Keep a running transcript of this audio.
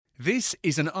This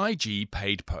is an IG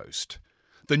paid post.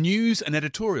 The news and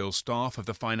editorial staff of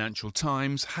the Financial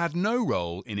Times had no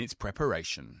role in its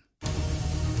preparation.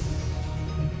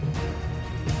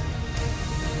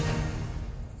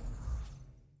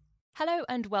 Hello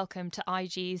and welcome to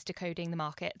IG's Decoding the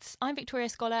Markets. I'm Victoria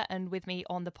Scholar, and with me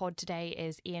on the pod today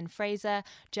is Ian Fraser,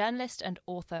 journalist and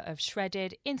author of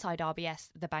Shredded, Inside RBS,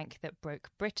 the bank that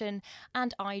broke Britain,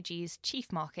 and IG's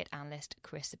chief market analyst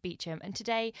Chris Beecham. And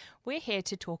today we're here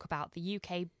to talk about the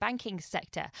UK banking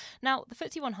sector. Now, the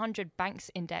FTSE 100 Banks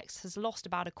Index has lost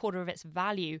about a quarter of its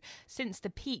value since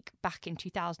the peak back in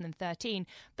 2013,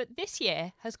 but this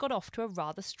year has got off to a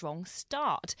rather strong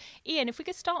start. Ian, if we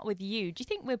could start with you, do you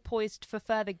think we're poised for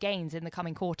further gains in the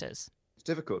coming quarters? It's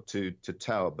difficult to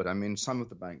tell, but I mean, some of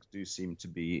the banks do seem to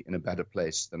be in a better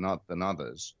place than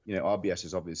others. You know, RBS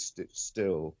is obviously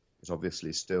still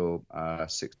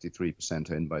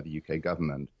 63% owned by the UK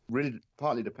government. Really,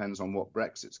 partly depends on what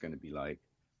Brexit's going to be like,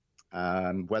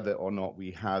 and whether or not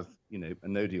we have, you know, a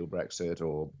no-deal Brexit,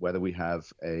 or whether we have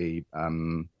a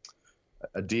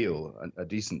deal, a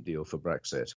decent deal for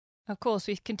Brexit. Of course,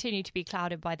 we continue to be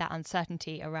clouded by that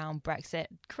uncertainty around Brexit.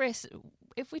 Chris,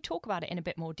 if we talk about it in a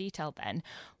bit more detail then,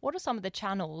 what are some of the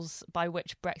channels by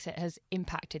which Brexit has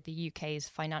impacted the UK's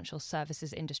financial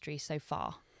services industry so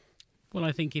far? Well,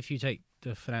 I think if you take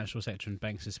the financial sector and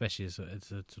banks especially as a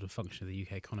sort of function of the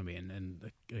UK economy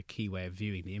and a key way of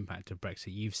viewing the impact of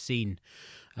Brexit, you've seen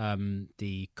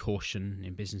the caution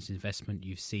in business investment,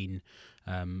 you've seen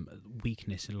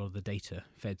weakness in a lot of the data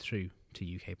fed through to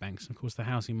UK banks, and of course the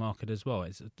housing market as well.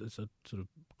 It's a sort of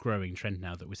growing trend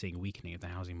now that we're seeing a weakening of the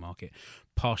housing market,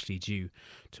 partially due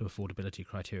to affordability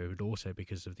criteria, but also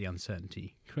because of the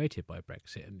uncertainty created by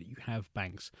Brexit. And you have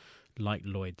banks like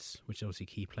Lloyds, which are obviously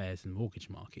key players in the mortgage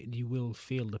market, and you will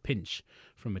feel the pinch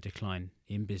from a decline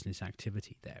in business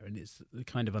activity there. And it's the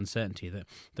kind of uncertainty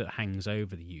that hangs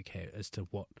over the UK as to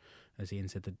what, as Ian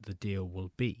said, the deal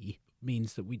will be,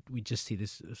 means that we just see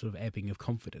this sort of ebbing of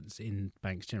confidence in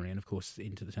banks generally, and of course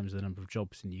into the terms of the number of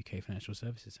jobs in the UK financial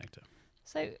services sector.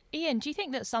 So, Ian, do you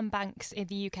think that some banks in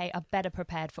the UK are better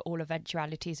prepared for all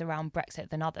eventualities around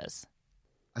Brexit than others?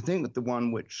 I think that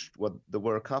there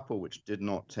were a couple which did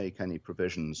not take any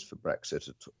provisions for Brexit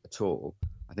at all.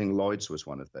 I think Lloyds was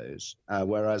one of those,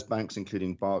 whereas banks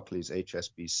including Barclays,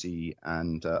 HSBC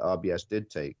and RBS did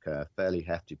take fairly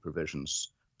hefty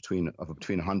provisions between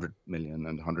 100 million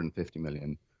and 150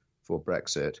 million for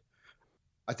Brexit.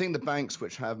 I think the banks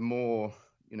which have more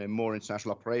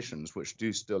international operations, which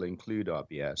do still include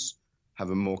RBS,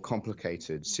 have a more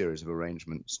complicated series of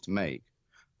arrangements to make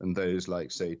than those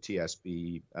like, say,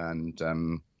 TSB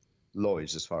and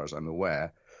Lloyds, as far as I'm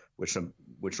aware, which are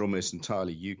almost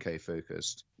entirely UK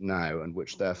focused now, and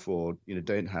which therefore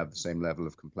don't have the same level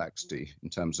of complexity in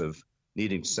terms of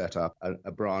needing to set up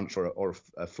a branch or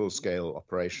a full-scale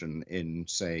operation in,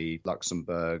 say,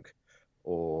 Luxembourg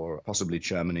or possibly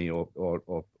Germany or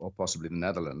possibly the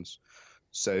Netherlands.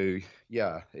 So,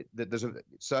 yeah,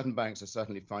 certain banks are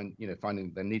certainly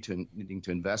finding they needing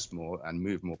to invest more and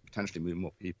potentially move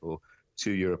more people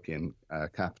to European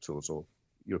capitals or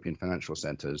European financial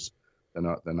centres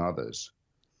than others.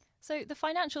 So the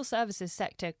financial services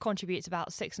sector contributes about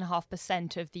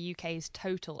 6.5% of the UK's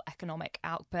total economic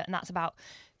output, and that's about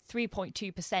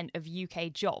 3.2% of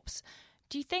UK jobs.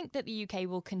 Do you think that the UK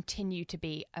will continue to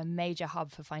be a major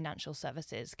hub for financial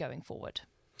services going forward?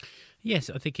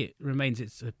 Yes, I think it remains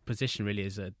its position really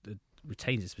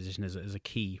retains its position as a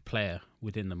key player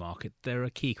within the market. There are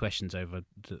key questions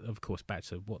of course, back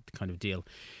to what kind of deal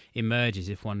emerges,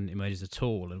 if one emerges at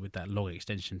all, and with that long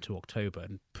extension to October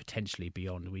and potentially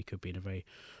beyond, we could be in a very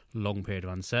long period of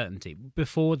uncertainty.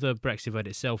 Before the Brexit vote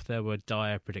itself, there were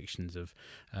dire predictions of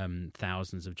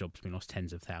thousands of jobs being lost,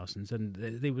 tens of thousands, and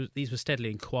these were steadily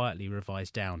and quietly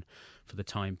revised down for the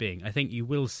time being. I think you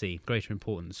will see greater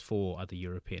importance for other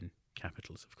European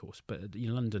capitals, of course, but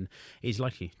London is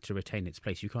likely to retain its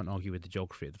place. You can't argue with the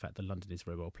geography of the fact that London is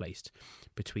very well placed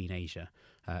between Asia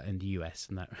and the US,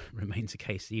 and that remains the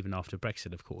case even after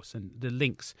Brexit, of course. And the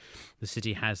links the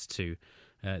city has to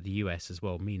the US as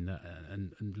well mean that,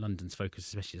 and London's focus,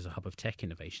 especially as a hub of tech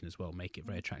innovation as well, make it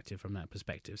very attractive from that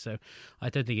perspective. So I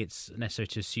don't think it's necessary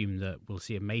to assume that we'll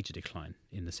see a major decline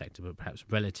in the sector, but perhaps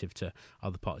relative to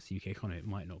other parts of the UK economy, it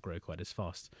might not grow quite as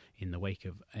fast in the wake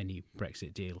of any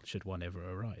Brexit deal, should one ever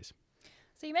arise.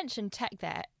 So you mentioned tech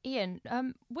there. Ian,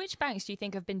 which banks do you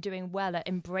think have been doing well at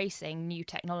embracing new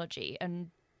technology,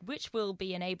 and which will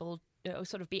be able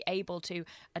to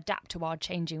adapt to our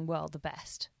changing world the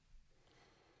best?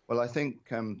 Well, I think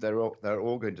they're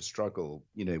all going to struggle.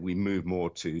 We move more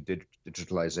to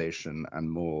digitalization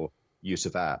and more use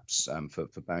of apps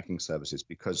for banking services,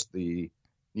 because the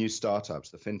new startups,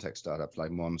 the fintech startups like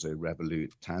Monzo,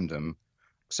 Revolut, Tandem,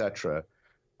 etc.,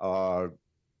 are,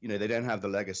 they don't have the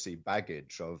legacy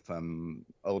baggage of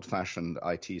old-fashioned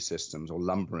IT systems or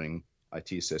lumbering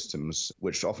IT systems,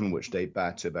 which date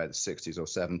back to about the 60s or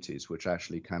 70s, which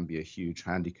actually can be a huge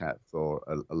handicap for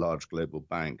a large global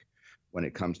bank when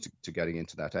it comes to getting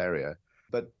into that area.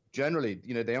 But generally,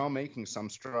 they are making some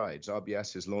strides.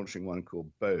 RBS is launching one called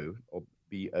BO, or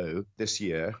BO, this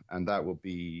year, and that will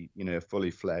be, a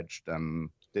fully fledged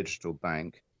digital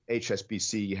bank.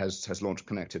 HSBC has launched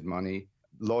Connected Money.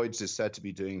 Lloyds is said to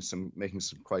be making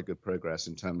some quite good progress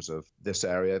in terms of this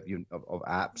area of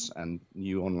apps and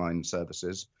new online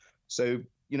services. So,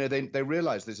 they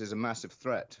realize this is a massive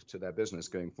threat to their business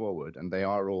going forward, and they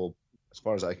are all, as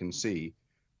far as I can see,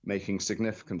 making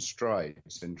significant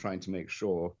strides in trying to make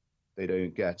sure they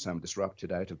don't get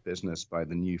disrupted out of business by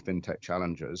the new fintech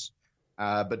challengers.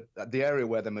 But the area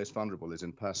where they're most vulnerable is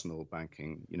in personal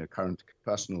banking,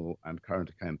 personal and current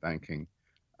account banking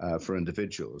for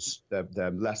individuals. They're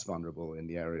less vulnerable in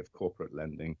the area of corporate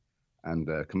lending and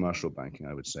commercial banking,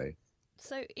 I would say.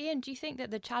 So, Ian, do you think that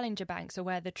the challenger banks are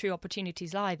where the true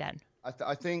opportunities lie then?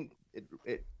 I think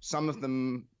some of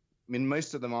them,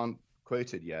 most of them aren't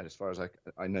quoted yet, as far as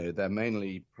I know. They're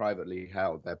mainly privately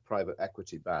held, they're private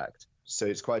equity backed. So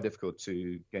it's quite difficult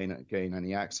to gain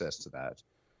any access to that.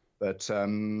 But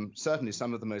certainly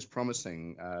some of the most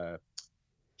promising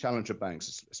challenger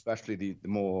banks, especially the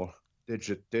more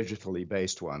digitally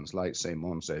based ones, like, say,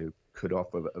 Monzo, could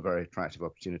offer a very attractive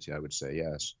opportunity, I would say,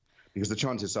 yes. Because the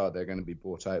chances are they're going to be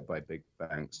bought out by big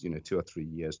banks, 2 or 3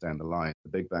 years down the line. The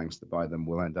big banks that buy them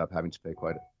will end up having to pay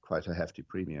quite a hefty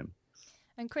premium.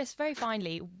 And Chris, very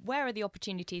finally, where are the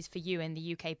opportunities for you in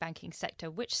the UK banking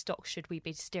sector? Which stocks should we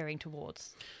be steering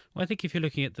towards? Well, I think if you're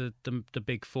looking at the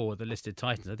big four, the listed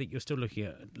titans, I think you're still looking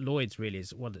at Lloyds. Really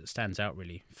is one that stands out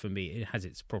really for me. It has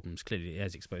its problems, clearly it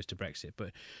is exposed to Brexit,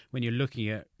 but when you're looking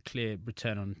at clear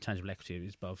return on tangible equity,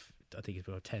 it's above, I think it's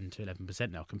about 10 to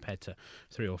 11% now compared to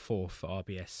 3 or 4 for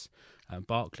RBS.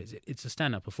 Barclays, it's a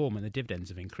standout performer, and the dividends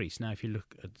have increased. Now, if you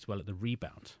look as well at the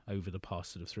rebound over the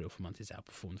past sort of 3 or 4 months, it's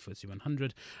outperformed the FTSE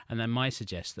 100, and that might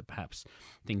suggest that perhaps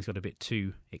things got a bit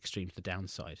too extreme to the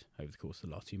downside over the course of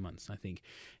the last few months. And I think,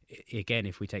 again,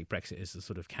 if we take Brexit as the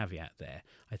sort of caveat there,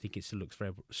 I think it still looks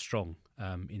very strong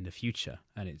in the future,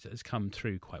 and it has come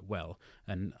through quite well.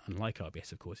 And unlike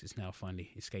RBS, of course, it's now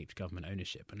finally escaped government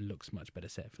ownership and looks much better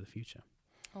set for the future.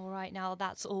 All right, now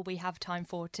that's all we have time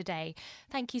for today.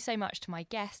 Thank you so much to my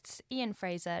guests, Ian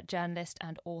Fraser, journalist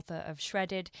and author of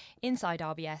Shredded, Inside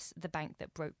RBS, the bank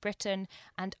that broke Britain,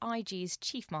 and IG's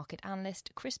chief market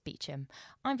analyst, Chris Beecham.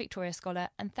 I'm Victoria Scholar,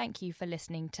 and thank you for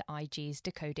listening to IG's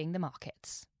Decoding the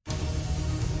Markets.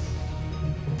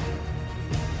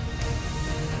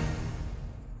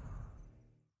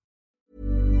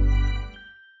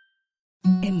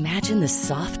 Imagine the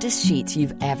softest sheets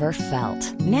you've ever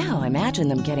felt. Now imagine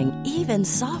them getting even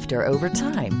softer over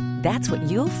time. That's what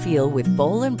you'll feel with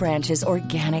Boll & Branch's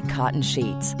organic cotton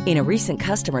sheets. In a recent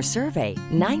customer survey,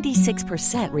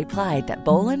 96% replied that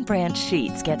Boll & Branch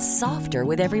sheets get softer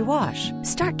with every wash.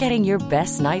 Start getting your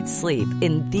best night's sleep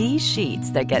in these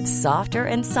sheets that get softer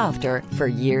and softer for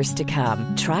years to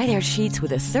come. Try their sheets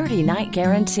with a 30-night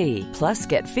guarantee. Plus,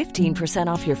 get 15%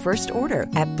 off your first order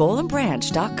at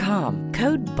bollandbranch.com.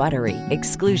 Code BUTTERY.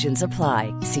 Exclusions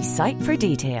apply. See site for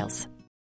details.